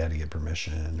 Maybe they had to get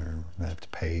permission or have to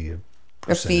pay a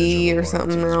percentage fee of the or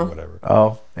something royalties now. or whatever.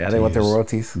 Oh yeah, they want their use-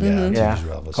 royalties. Yeah, to Yeah. use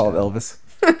Elvis, Call it yeah. Elvis.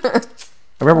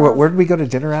 I remember where did we go to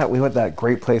dinner at? We went to that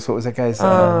great place. What was that guy's?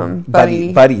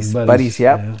 Buddy. Buddies.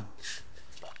 Yep. Yeah,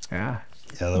 Yeah.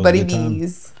 that was Buddy a good time.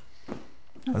 Bees.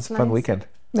 That's a fun nice. weekend.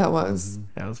 That was.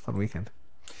 Yeah, it was a fun weekend.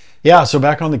 Yeah, so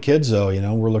back on the kids though, you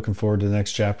know, we're looking forward to the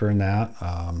next chapter in that.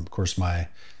 Of course, I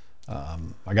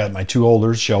got my 2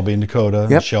 olders, Shelby and Dakota.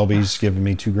 Yep. Shelby's given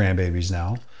me 2 grandbabies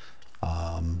now.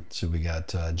 So we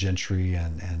got Gentry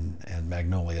and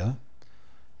Magnolia.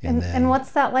 And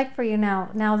what's that like for you now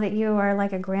that you are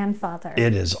like a grandfather?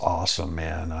 It is awesome,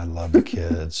 man. I love the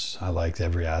kids. I like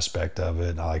every aspect of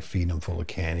it. I like feeding them full of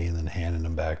candy and then handing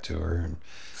them back to her. And,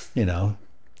 you know,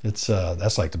 it's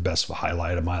that's like the best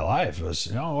highlight of my life was,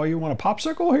 you know, oh, you want a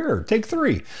popsicle? Here, take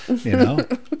 3. You know,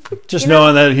 just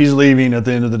knowing that he's leaving at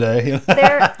the end of the day.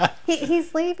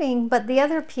 He's leaving, but the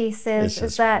other piece It's is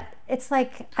just- that it's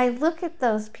like I look at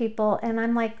those people and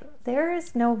I'm like, there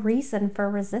is no reason for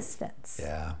resistance.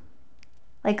 Yeah.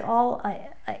 Like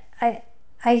I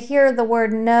hear the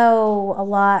word no a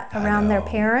lot around their know.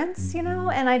 parents, you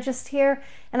know, and I just hear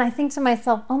and I think to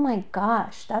myself, oh my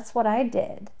gosh, that's what I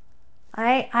did.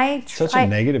 Such a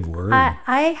negative word.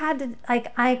 I had to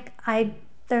I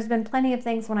there's been plenty of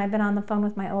things when I've been on the phone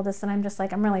with my oldest and I'm just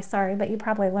like, I'm really sorry, but you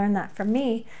probably learned that from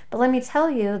me. But let me tell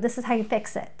you, this is how you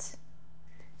fix it.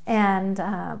 And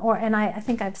I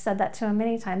think I've said that to him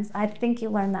many times. I think you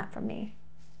learned that from me.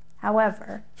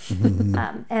 However,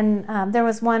 there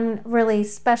was one really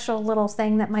special little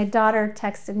thing that my daughter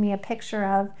texted me a picture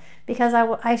of because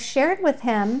I shared with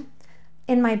him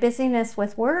in my busyness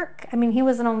with work. I mean, he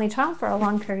was an only child for a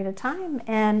long period of time,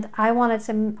 and I wanted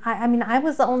to, I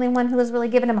was the only one who was really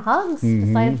giving him hugs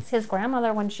besides his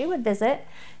grandmother when she would visit.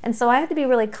 And so I had to be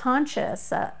really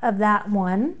conscious of that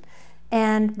one.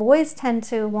 And boys tend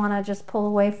to want to just pull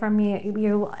away from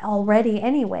you already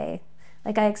anyway.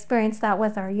 Like I experienced that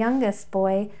with our youngest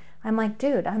boy. I'm like,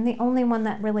 dude, I'm the only one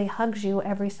that really hugs you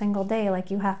every single day.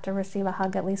 Like you have to receive a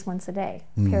hug at least once a day,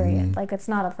 period. Like it's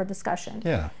not up for discussion.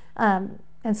 Yeah.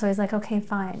 And so he's like, okay,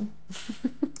 fine.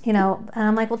 You know, and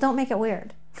I'm like, well, don't make it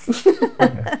weird.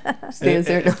 Stands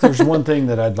there. If there's one thing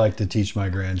that I'd like to teach my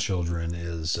grandchildren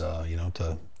is,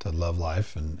 to love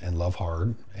life and love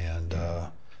hard and,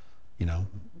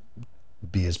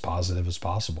 be as positive as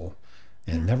possible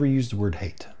and never use the word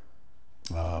hate.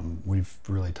 We've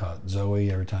really taught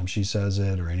Zoe every time she says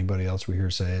it or anybody else we hear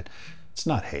say it, it's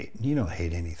not hate. You don't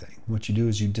hate anything. What you do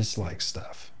is you dislike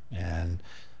stuff. And,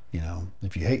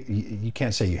 if you hate, you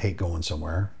can't say you hate going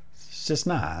somewhere. It's just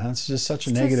not. It's just such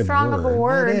a negative too strong word. of a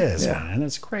word. It is, man.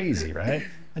 It's crazy, right?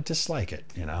 I dislike it,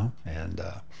 and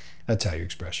that's how you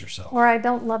express yourself. Or I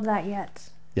don't love that yet.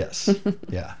 Yes.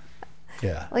 Yeah.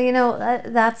 Yeah. Well,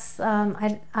 that's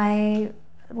I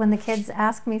when the kids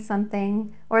ask me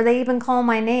something or they even call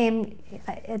my name,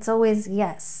 it's always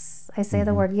yes. I say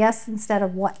the word yes instead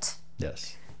of what.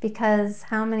 Yes. Because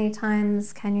how many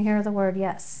times can you hear the word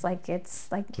yes? Like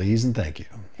it's like Please and thank you.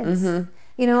 it's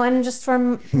and just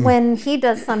from when he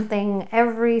does something,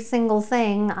 every single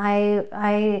thing,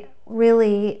 I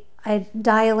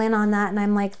dial in on that and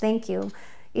I'm like, thank you.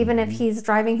 Even if he's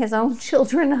driving his own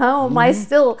children home, I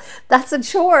still, that's a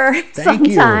chore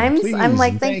sometimes. Please, I'm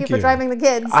like, thank you for driving the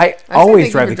kids. I thank always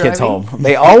you drive for the kids driving. home.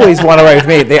 They always want to ride with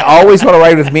me. They always want to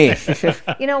ride with me.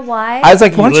 You know why? I was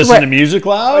like, why You don't you listen to ride? music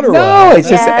loud or No, what? it's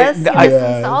just Yes, he I,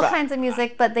 listens to all kinds of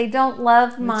music, but they don't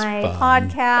love my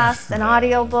podcasts and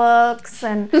audiobooks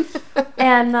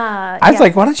and I was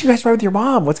like, why don't you guys ride with your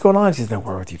mom? What's going on? She said, no,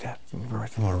 we're with you, Dad. We're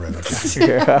with you. I want to ride with you.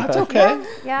 That's Okay.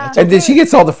 yeah. And then she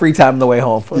gets all the free time on the way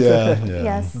home.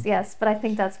 Yeah. Yes, but I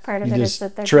think that's part of You it is just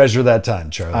that they're treasure that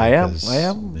time, Charlie. I am. 'cause I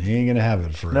am. You ain't gonna have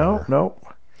it forever. No.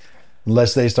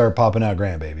 Unless they start popping out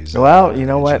grandbabies. Well, you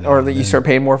know what? Or that you start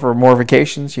paying more for more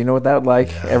vacations. You know what that would like.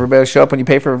 Everybody will show up when you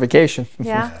pay for a vacation.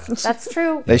 yeah, that's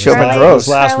true. They show up in Charlie- droves.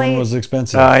 This last Charlie- one was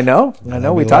expensive. I know.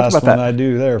 That'll We be the talked last about one that. I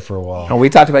do there for a while. And we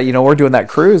talked about, we're doing that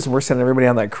cruise and we're sending everybody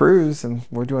on that cruise and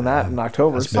we're doing that in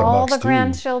October. That's So big. all bucks, the too.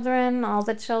 grandchildren, all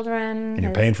the children. And you're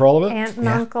his paying for all of it? Aunt and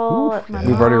Yeah. uncle, my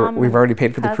we've mom, already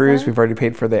paid for the cruise. cousin. We've already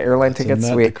paid for the airline That's a tickets.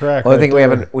 nut We to crack only right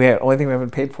thing we there.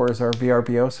 haven't paid for is our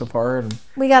VRBO so far. And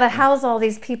We got to house all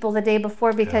these people the day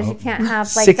before because you can't have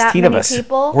like that 16 of many us.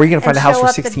 people. Where are you gonna find and a house show for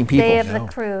up 16 the day people? of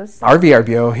the cruise. our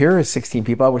VRBO here is 16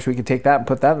 people. I wish we could take that and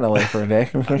put that in LA for a day.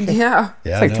 It's Yeah.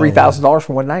 Yeah, like no, $3,000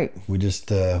 for one night. We just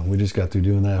got through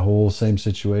doing that whole same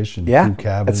situation. Yeah, 2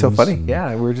 cabins. that's so funny. and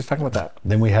Yeah, we were just talking about that.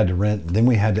 Then we had to rent. Then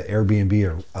we had to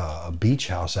Airbnb a beach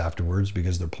house afterwards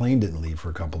because their plane didn't leave for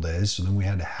a couple days. So then we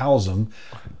had to house them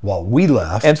while we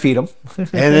left, And feed them. and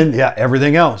then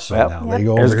everything else. So Yep. now Yep. they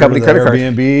go There's over a here company to the credit card.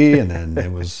 Airbnb, and then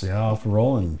it was off and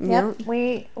rolling. Yep,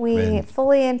 we Man.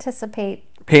 fully anticipate.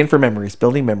 Paying for memories,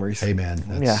 building memories. Hey man,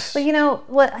 Yeah. that's, But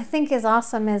what I think is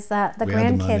awesome is that the We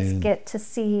have the money grandkids and- get to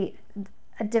see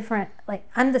a different, like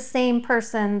I'm the same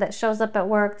person that shows up at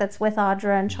work that's with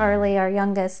Audra and Charlie, our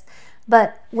youngest,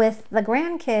 but with the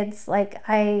grandkids, like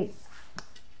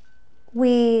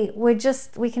we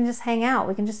can just hang out,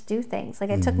 we can just do things. Like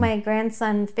I took my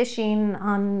grandson fishing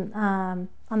on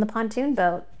the pontoon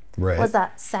boat. Right. Was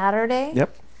that Saturday?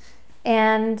 Yep.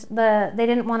 And they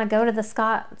didn't want to go to the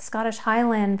Scottish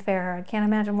Highland Fair. I can't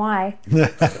imagine why.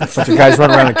 Bunch of guys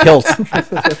running around in kilts.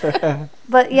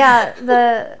 But yeah,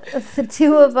 the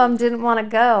two of them didn't want to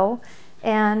go,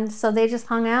 and so they just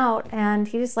hung out. And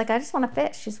he just like, I just want to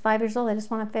fish. He's 5 years old. I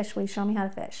just want to fish. Will you show me how to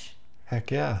fish? heck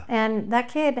yeah. And that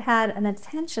kid had an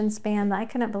attention span that I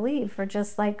couldn't believe for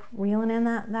just like reeling in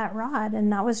that rod, and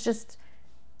that was just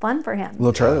fun for him.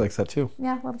 Little Charlie likes that too.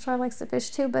 Yeah, little Charlie likes to fish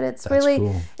too, but it's That's really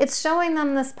cool. it's showing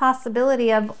them this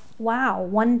possibility of wow,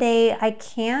 one day I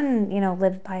can,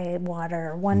 live by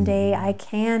water. One day I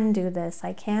can do this.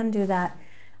 I can do that.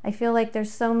 I feel like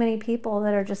there's so many people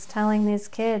that are just telling these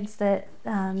kids that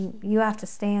you have to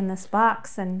stay in this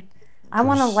box, and I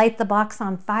want to light the box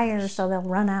on fire so they'll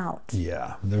run out.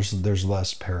 Yeah, there's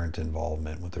less parent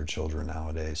involvement with their children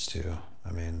nowadays too.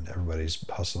 I mean, everybody's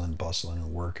hustling, bustling,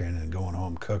 and working, and going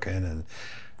home cooking, and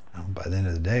by the end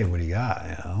of the day, what do you got?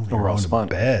 You're all going to spun.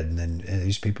 bed, and then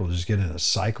these people just get in a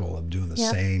cycle of doing the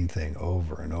Yep. same thing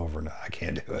over and over. And I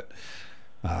can't do it.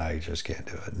 I just can't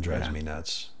do it. It drives me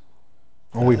nuts.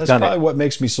 Well, we've That's done probably it. what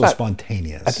makes me so But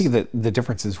spontaneous. I think that the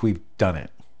difference is we've done it.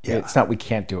 Yeah. It's not we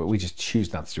can't do it. We just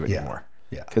choose not to do it Yeah. anymore.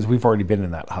 Yeah. Because we've already been in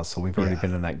that hustle. We've already Yeah.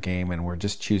 been in that game, and we're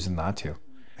just choosing not to.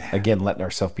 Again, letting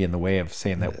ourselves be in the way of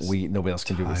saying that is nobody else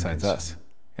can do it besides us.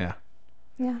 time-consuming.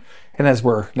 Yeah. Yeah. And as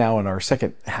we're now in our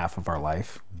second half of our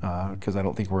life, because I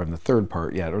don't think we're in the third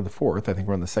part yet or the fourth, I think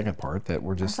we're in the second part, that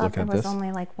we're just I thought looking there at was this.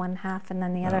 only like one half and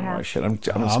then the other Oh, half. shit, I'm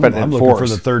I'm spending it in looking for fours.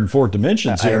 the third and fourth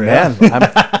dimensions here. Man,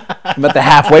 I'm at the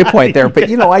halfway point there. But,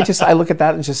 I look at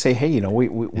that and just say, hey,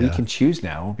 we can choose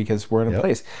now because we're in a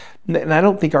place. And I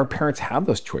don't think our parents have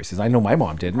those choices. I know my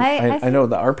mom didn't. I know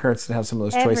that our parents didn't have some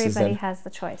of those choices. Everybody has the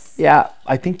choice. Yeah,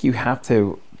 I think you have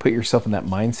to put yourself in that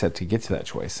mindset to get to that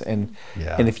choice. And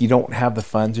if you don't have the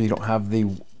funds, or you don't have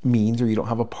the means, or you don't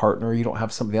have a partner, or you don't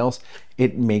have somebody else,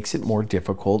 it makes it more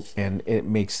difficult, and it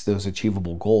makes those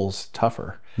achievable goals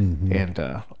tougher.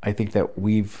 And I think that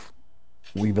we've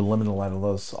eliminated a lot of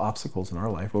those obstacles in our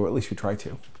life, or at least we try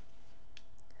to.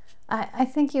 I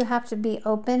think you have to be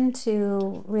open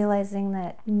to realizing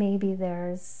that maybe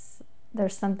there's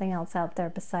something else out there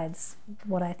besides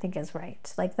what I think is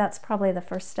right. Like, that's probably the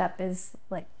first step, is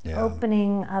like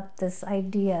opening up this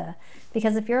idea,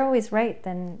 because if you're always right,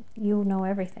 then you know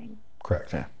everything.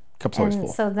 Correct. Yeah. Cup's always full.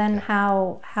 So then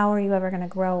how are you ever going to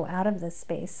grow out of this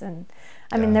space? And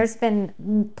I mean, there's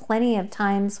been plenty of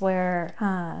times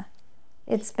where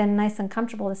it's been nice and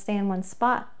comfortable to stay in one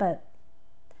spot, but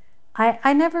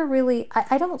I never really,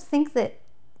 I don't think that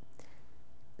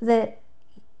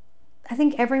I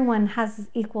think everyone has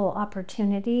equal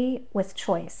opportunity with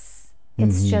choice.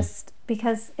 It's just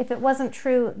because if it wasn't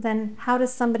true, then how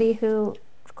does somebody who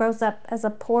grows up as a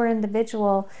poor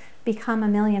individual become a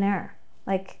millionaire?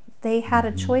 Like, they had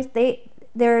a choice.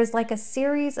 There's like a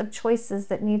series of choices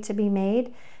that need to be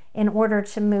made in order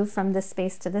to move from this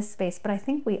space to this space. But I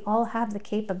think we all have the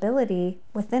capability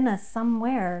within us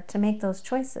somewhere to make those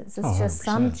choices. It's just 100%.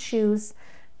 some choose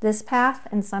this path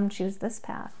and some choose this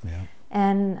path. Yeah.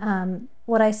 And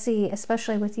what I see,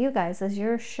 especially with you guys, is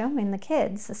you're showing the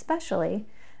kids, especially,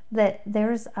 that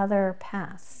there's other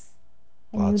paths.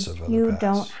 And Lots of other you paths.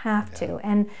 don't have to.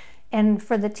 And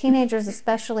for the teenagers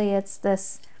especially, it's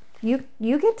this, you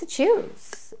get to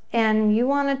choose. And you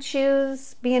want to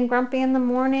choose being grumpy in the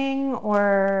morning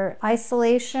or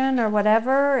isolation or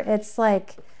whatever. It's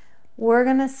like, we're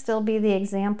going to still be the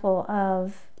example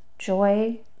of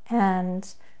joy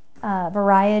and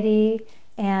variety.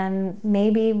 And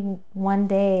maybe one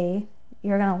day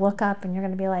you're going to look up and you're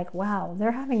going to be like, wow,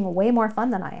 they're having way more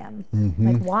fun than I am.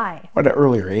 Like, why? At an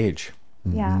earlier age.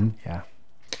 Yeah. Yeah.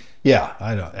 Yeah,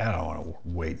 I don't want to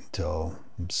wait until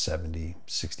I'm 70,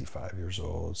 65 years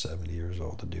old, 70 years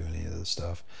old to do any of this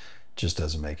stuff. Just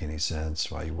doesn't make any sense.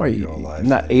 Why you work your whole life.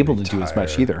 Not able to do as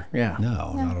much either. Yeah.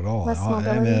 No, not at all. Less I mean,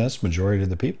 mobility. that's the majority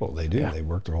of the people. They do. Yeah. They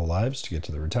work their whole lives to get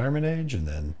to the retirement age, and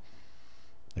then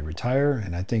they retire.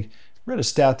 And I think I read a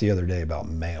stat the other day about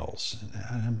males.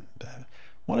 I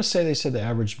want to say they said the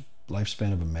average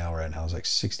lifespan of a male right now is like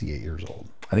 68 years old.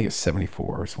 I think it's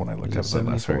 74 is when I looked up it that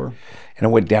last week. 74? And it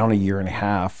went down a year and a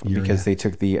half Year and because a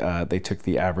they took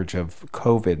the average of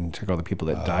COVID and took all the people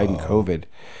that died in COVID. And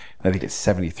I think it's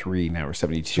 73 now, or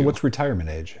 72. So what's retirement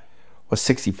age? Well,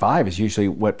 65 is usually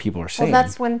what people are saying. Well,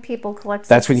 that's when people collect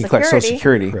That's when you collect Social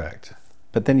Security. Correct.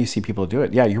 But then you see people do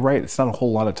it. Yeah, you're right. It's not a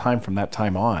whole lot of time from that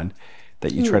time on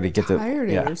that you try to get Tired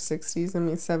in yeah. your 60s, I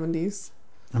mean 70s.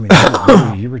 I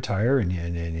mean, you retire and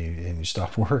you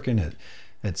stop working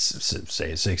at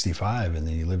say 65, and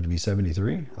then you live to be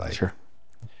 73. Like, Sure.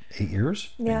 8 years,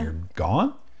 Yeah. and you're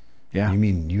gone. Yeah. You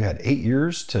mean you had 8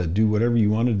 years to do whatever you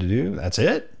wanted to do? That's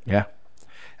it. Yeah.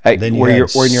 Then you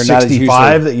had when you're not as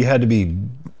 65 that you had to be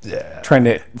trying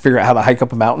to figure out how to hike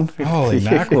up a mountain. holy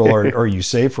mackerel, or you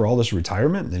save for all this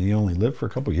retirement, and then you only live for a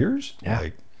couple years. Yeah.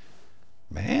 Like,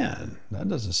 man, that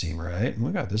doesn't seem right.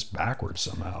 We got this backwards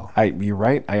somehow. You're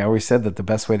right. I always said that the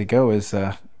best way to go is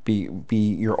be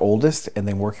your oldest and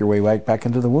then work your way back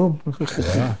into the womb.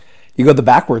 Yeah. You go the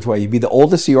backwards way. You be the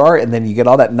oldest you are, and then you get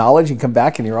all that knowledge and come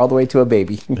back, and you're all the way to a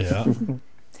baby. Yeah.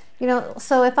 You know,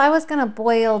 so if I was going to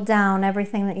boil down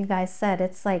everything that you guys said,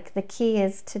 it's like the key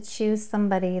is to choose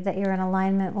somebody that you're in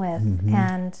alignment with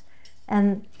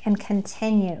and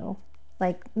continue,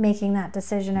 like, making that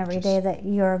decision every day that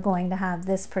you're going to have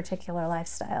this particular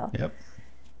lifestyle. Yep.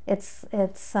 It's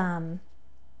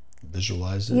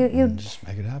Visualize it You- and just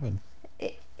make it happen.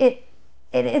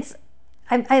 it's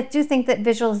I do think that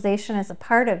visualization is a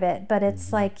part of it, but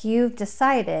it's like, you've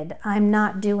decided, I'm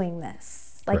not doing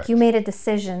this. Like, Correct. you made a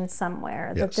decision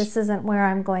somewhere that Yes. this isn't where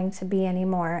I'm going to be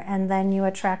anymore. And then you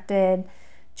attracted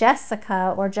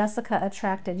Jessica, or Jessica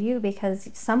attracted you because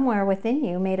somewhere within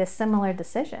you made a similar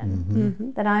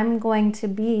decision that I'm going to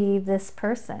be this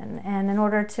person. And in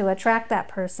order to attract that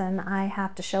person, I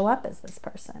have to show up as this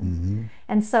person.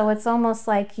 And so it's almost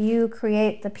like you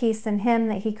create the peace in him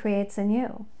that he creates in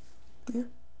you.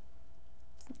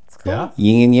 It's cool. Yeah.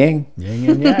 Yin and yang. Yin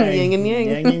and yang. Yin and yang.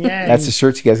 Yin and yang. That's the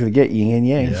shirt you guys are gonna get. Yin and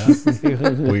yang.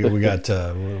 Yeah. we got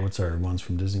what's our ones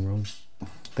from Disney World?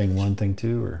 Thing 1, thing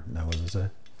 2, or no? What does it say?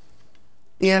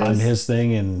 Yeah. I'm his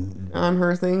thing and I'm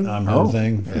her thing. I'm her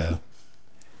thing. Yeah.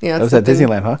 Yeah. That was at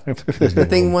Disneyland, huh? The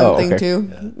thing 1, Oh, thing okay. 2.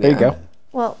 Yeah. There you go.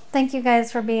 Well, thank you guys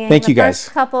for being Thank the you guys.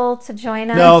 first couple to join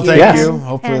us. No, thank Yes. you.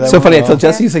 Hopefully And- that So went funny. I well. told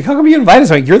Jesse, he's like, "How come you invited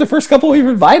us?" I'm like, "You're the first couple we've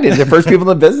invited. The first people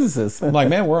in the businesses." I'm like,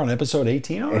 man, we're on episode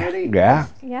 18 already. Yeah.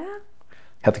 Yeah.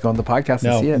 Have to go on the podcast and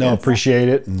No, see it. no, appreciate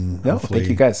it, and No, hopefully, thank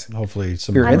you guys. Hopefully,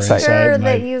 some Your more I'm insight. sure and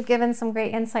that you've given some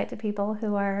great insight to people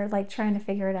who are like trying to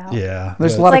figure it out. Yeah,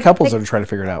 There's a but lot of like couples the- that are trying to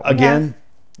figure it out. again,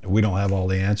 we don't have all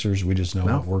the answers. We just know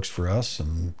No. what works for us,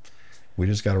 and we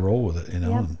just got to roll with it, you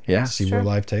know, Yeah. and Yeah. see Sure. where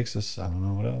life takes us. I don't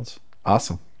know what else.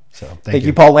 Awesome. So Thank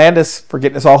you, Paul Landis, for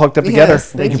getting us all hooked up together.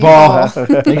 Yes, Thank you, Paul.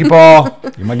 Thank you, Paul.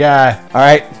 You're my guy. All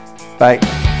right.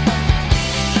 Bye.